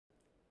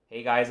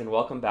Hey guys, and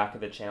welcome back to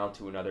the channel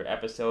to another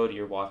episode.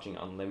 You're watching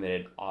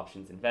Unlimited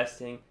Options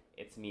Investing.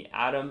 It's me,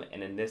 Adam,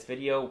 and in this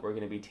video, we're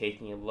going to be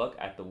taking a look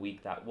at the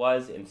week that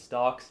was in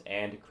stocks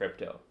and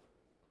crypto.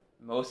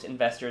 Most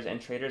investors and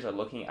traders are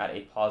looking at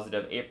a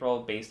positive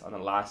April based on the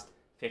last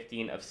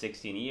 15 of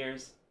 16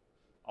 years.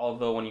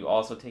 Although when you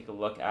also take a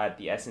look at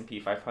the S&P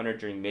 500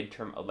 during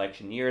midterm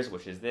election years,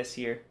 which is this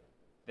year,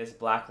 this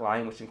black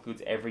line, which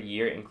includes every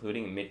year,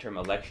 including midterm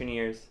election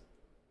years,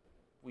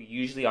 we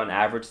usually on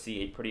average see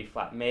a pretty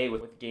flat May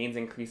with gains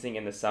increasing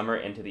in the summer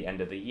into the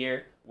end of the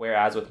year,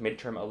 whereas with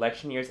midterm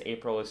election years,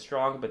 April is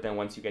strong, but then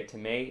once you get to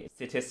May,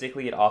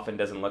 statistically it often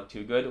doesn't look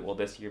too good. Will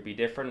this year be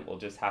different? We'll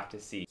just have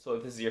to see. So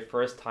if this is your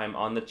first time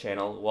on the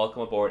channel,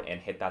 welcome aboard and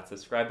hit that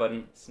subscribe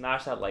button,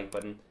 smash that like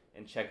button,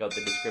 and check out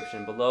the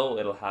description below.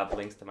 It'll have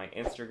links to my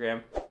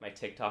Instagram, my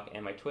TikTok,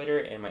 and my Twitter,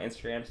 and my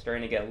Instagram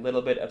starting to get a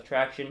little bit of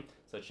traction,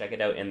 so check it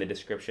out in the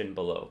description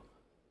below.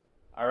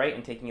 Alright,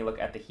 and taking a look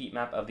at the heat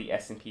map of the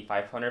S&P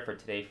 500 for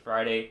today,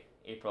 Friday,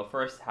 April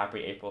 1st. Happy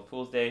April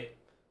Fool's Day.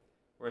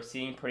 We're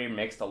seeing pretty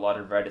mixed, a lot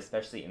of red,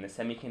 especially in the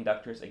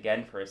semiconductors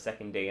again for a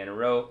second day in a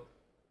row.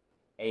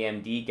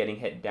 AMD getting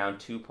hit down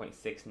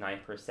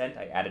 2.69%.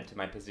 I added to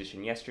my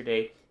position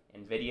yesterday.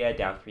 NVDA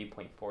down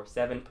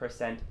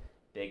 3.47%.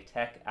 Big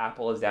Tech,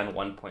 Apple is down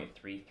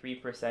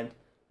 1.33%.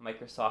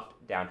 Microsoft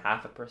down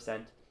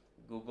 0.5%.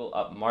 Google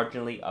up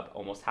marginally, up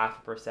almost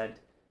 0.5%.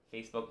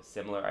 Facebook,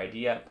 similar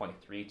idea,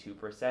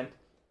 0.32%.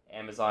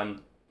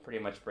 Amazon pretty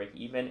much break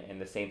even,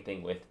 and the same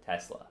thing with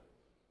Tesla.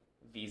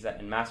 Visa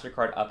and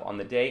MasterCard up on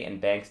the day,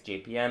 and banks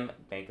JPM,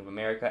 Bank of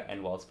America,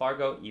 and Wells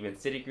Fargo, even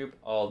Citigroup,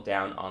 all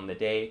down on the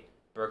day.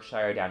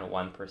 Berkshire down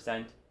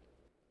 1%.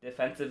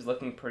 Defensives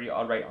looking pretty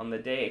alright on the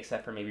day,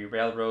 except for maybe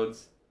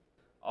railroads.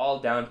 All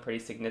down pretty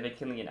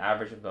significantly, an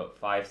average of about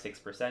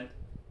 5-6%.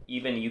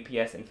 Even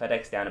UPS and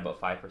FedEx down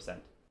about 5%.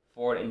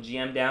 Ford and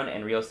GM down,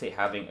 and real estate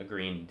having a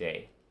green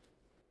day.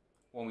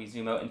 When we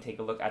zoom out and take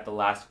a look at the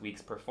last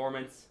week's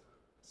performance.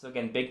 So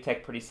again, big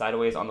tech pretty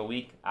sideways on the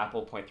week.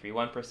 Apple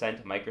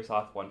 0.31%,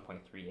 Microsoft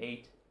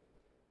 1.38%.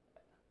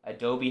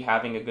 Adobe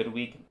having a good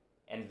week.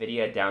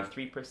 NVIDIA down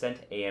 3%,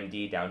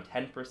 AMD down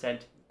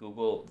 10%,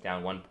 Google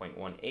down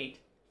 1.18%,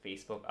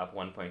 Facebook up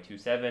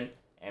 1.27%,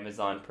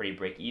 Amazon pretty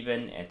break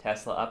even, and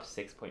Tesla up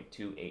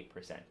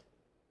 6.28%.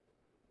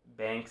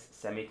 Banks,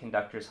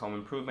 semiconductors, home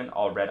improvement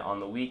all red on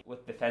the week,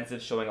 with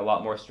defensive showing a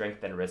lot more strength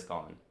than risk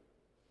on.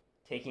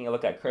 Taking a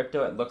look at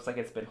crypto, it looks like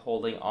it's been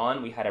holding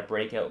on. We had a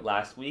breakout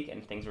last week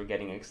and things were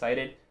getting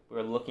excited. We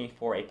were looking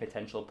for a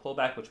potential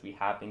pullback, which we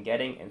have been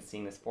getting, and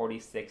seeing this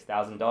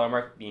 $46,000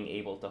 mark being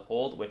able to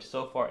hold, which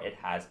so far it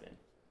has been.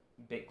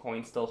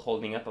 Bitcoin still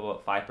holding up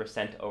about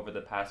 5% over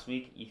the past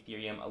week.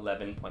 Ethereum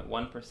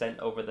 11.1%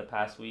 over the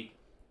past week.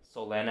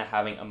 Solana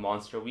having a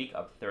monster week,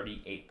 up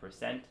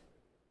 38%.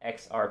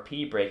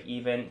 XRP break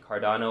even.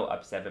 Cardano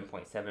up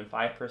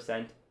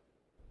 7.75%.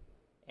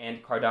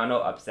 And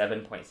Cardano up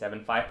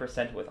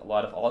 7.75%, with a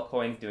lot of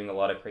altcoins doing a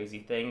lot of crazy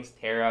things.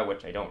 Terra,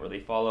 which I don't really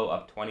follow,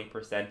 up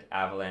 20%,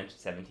 Avalanche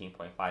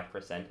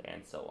 17.5%,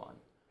 and so on.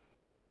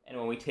 And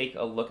when we take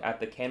a look at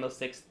the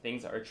candlesticks,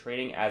 things are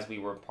trading as we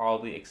were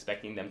probably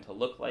expecting them to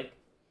look like.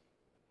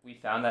 We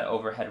found that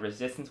overhead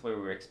resistance where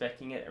we were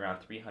expecting it, around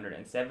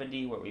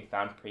 370, where we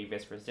found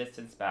previous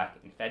resistance back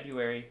in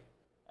February,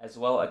 as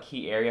well a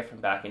key area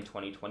from back in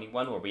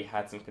 2021 where we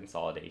had some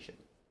consolidation.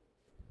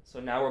 So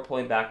now we're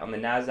pulling back on the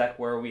NASDAQ.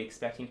 Where are we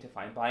expecting to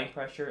find buying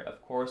pressure?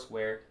 Of course,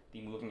 where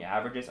the moving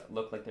averages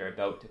look like they're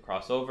about to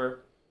cross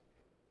over,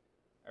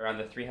 around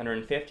the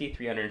 350,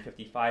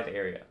 355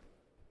 area.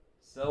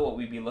 So what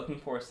we'd be looking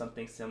for is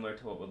something similar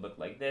to what would look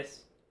like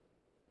this.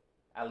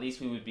 At least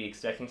we would be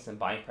expecting some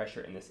buying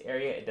pressure in this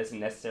area. It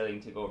doesn't necessarily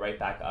need to go right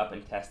back up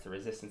and test the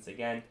resistance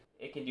again.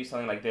 It can do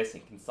something like this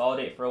and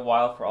consolidate for a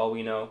while for all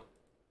we know.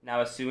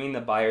 Now, assuming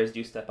the buyers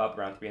do step up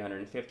around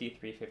 350,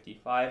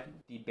 355,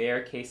 the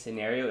bear case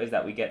scenario is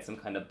that we get some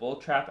kind of bull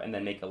trap and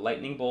then make a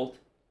lightning bolt,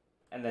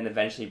 and then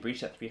eventually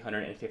breach that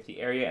 350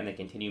 area and then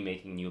continue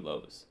making new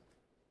lows.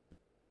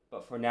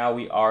 But for now,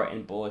 we are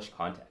in bullish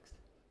context.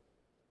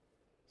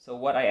 So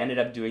what I ended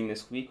up doing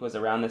this week was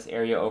around this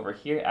area over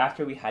here.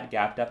 After we had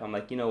gapped up, I'm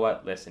like, you know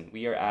what, listen,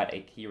 we are at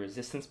a key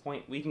resistance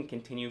point. We can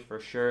continue for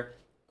sure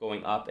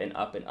going up and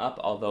up and up,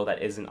 although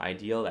that isn't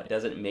ideal. That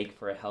doesn't make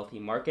for a healthy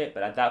market.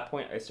 But at that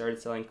point, I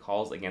started selling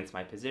calls against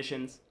my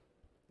positions,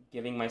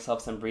 giving myself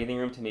some breathing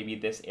room to maybe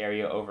this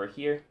area over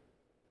here,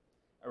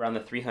 around the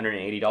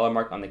 $380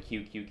 mark on the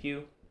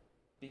QQQ,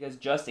 because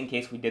just in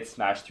case we did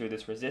smash through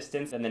this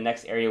resistance, then the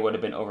next area would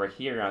have been over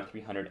here around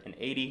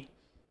 380.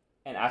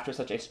 And after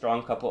such a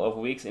strong couple of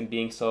weeks and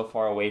being so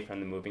far away from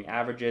the moving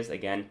averages,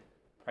 again,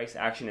 price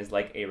action is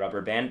like a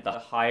rubber band. The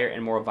higher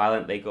and more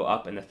violent they go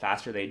up and the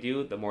faster they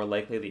do, the more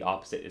likely the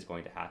opposite is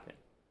going to happen.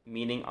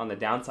 Meaning on the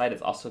downside,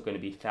 it's also going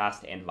to be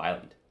fast and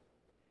violent.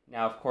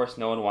 Now, of course,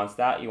 no one wants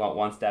that. You want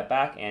one step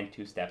back and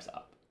two steps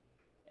up.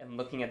 And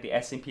looking at the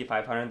S&P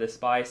 500, the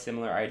SPY,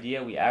 similar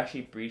idea. We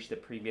actually breached the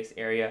previous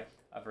area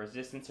of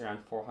resistance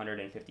around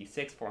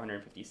 456,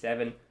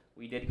 457.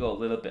 We did go a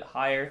little bit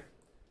higher,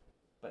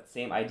 but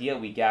same idea.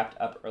 We gapped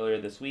up earlier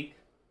this week.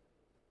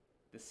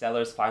 The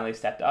sellers finally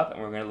stepped up,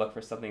 and we're going to look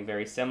for something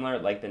very similar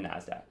like the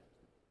NASDAQ.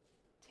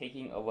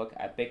 Taking a look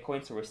at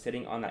Bitcoin, so we're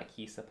sitting on that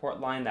key support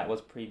line that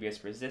was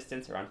previous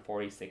resistance around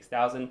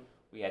 46,000.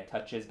 We had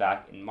touches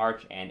back in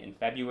March and in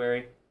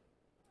February,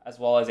 as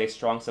well as a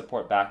strong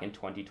support back in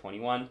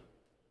 2021.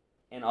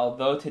 And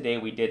although today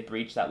we did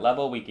breach that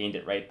level, we gained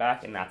it right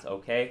back, and that's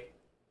okay.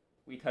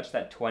 We touched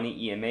that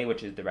 20 EMA,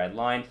 which is the red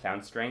line,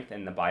 found strength,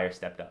 and the buyer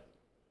stepped up.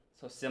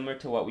 So similar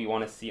to what we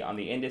want to see on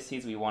the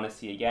indices, we want to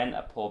see again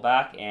a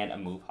pullback and a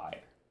move higher.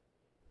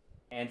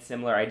 And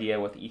similar idea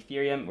with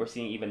Ethereum, we're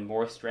seeing even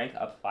more strength,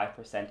 up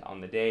 5%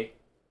 on the day.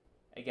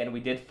 Again,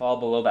 we did fall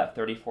below that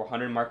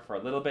 3,400 mark for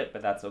a little bit,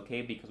 but that's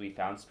okay because we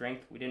found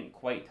strength. We didn't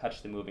quite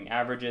touch the moving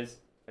averages,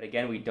 but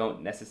again, we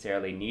don't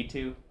necessarily need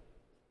to.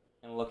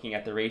 And looking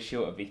at the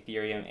ratio of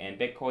Ethereum and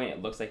Bitcoin,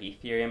 it looks like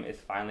Ethereum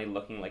is finally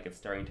looking like it's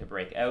starting to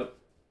break out.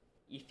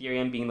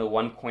 Ethereum being the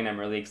one coin I'm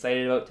really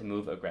excited about to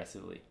move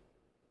aggressively.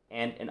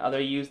 And in other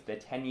news, the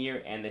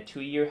 10-year and the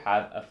 2-year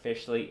have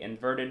officially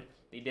inverted.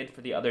 They did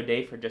for the other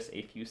day for just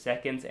a few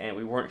seconds, and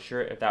we weren't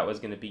sure if that was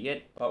going to be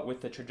it. But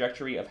with the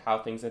trajectory of how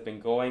things have been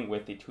going,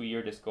 with the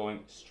 2-year just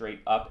going straight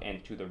up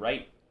and to the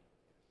right,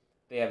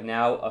 they have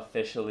now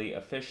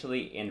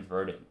officially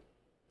inverted.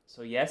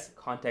 So yes,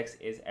 context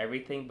is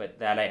everything, but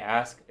that I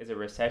ask, is a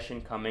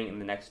recession coming in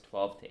the next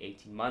 12 to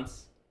 18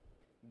 months?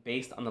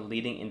 Based on the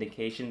leading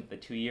indication, the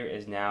 2-year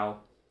is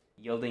now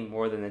yielding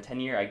more than the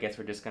 10-year. I guess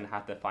we're just going to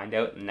have to find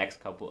out in the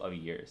next couple of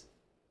years.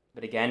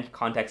 But again,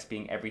 context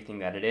being everything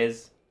that it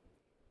is,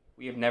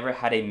 we have never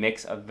had a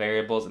mix of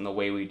variables in the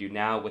way we do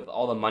now, with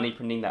all the money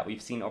printing that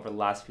we've seen over the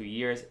last few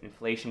years,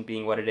 inflation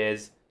being what it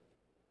is,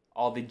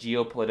 all the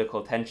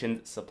geopolitical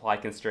tensions, supply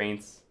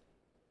constraints,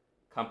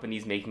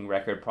 companies making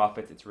record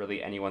profits. It's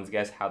really anyone's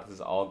guess how this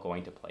is all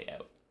going to play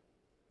out.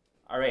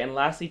 Alright, and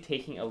lastly,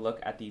 taking a look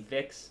at the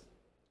VIX.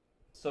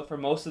 So for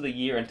most of the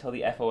year until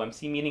the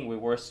FOMC meeting, we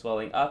were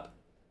swelling up,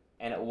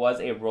 and it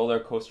was a roller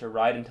coaster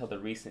ride until the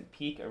recent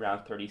peak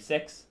around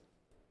 36.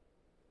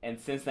 And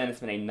since then,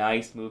 it's been a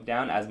nice move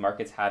down as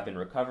markets have been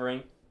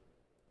recovering.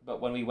 But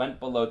when we went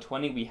below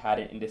 20, we had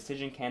an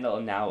indecision candle,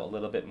 and now a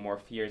little bit more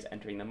fears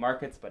entering the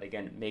markets. But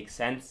again, it makes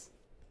sense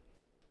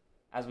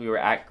as we were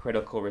at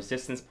critical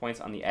resistance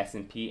points on the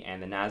S&P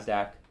and the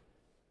NASDAQ.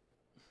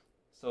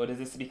 So does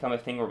this become a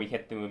thing where we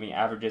hit the moving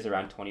averages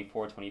around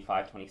 24,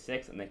 25,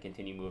 26 and then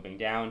continue moving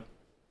down?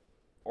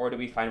 Or do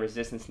we find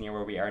resistance near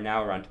where we are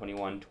now around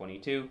 21,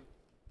 22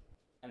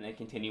 and then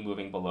continue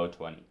moving below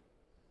 20?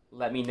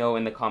 Let me know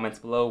in the comments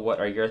below, what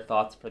are your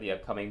thoughts for the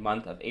upcoming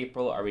month of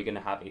April? Are we going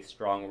to have a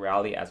strong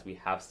rally as we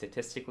have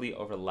statistically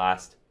over the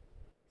last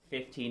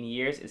 15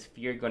 years? Is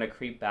fear going to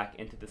creep back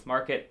into this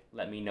market?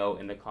 Let me know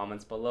in the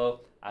comments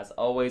below. As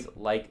always,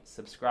 like,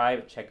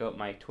 subscribe, check out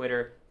my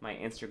Twitter, my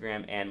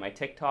Instagram, and my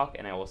TikTok,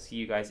 and I will see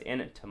you guys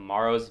in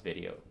tomorrow's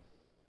video.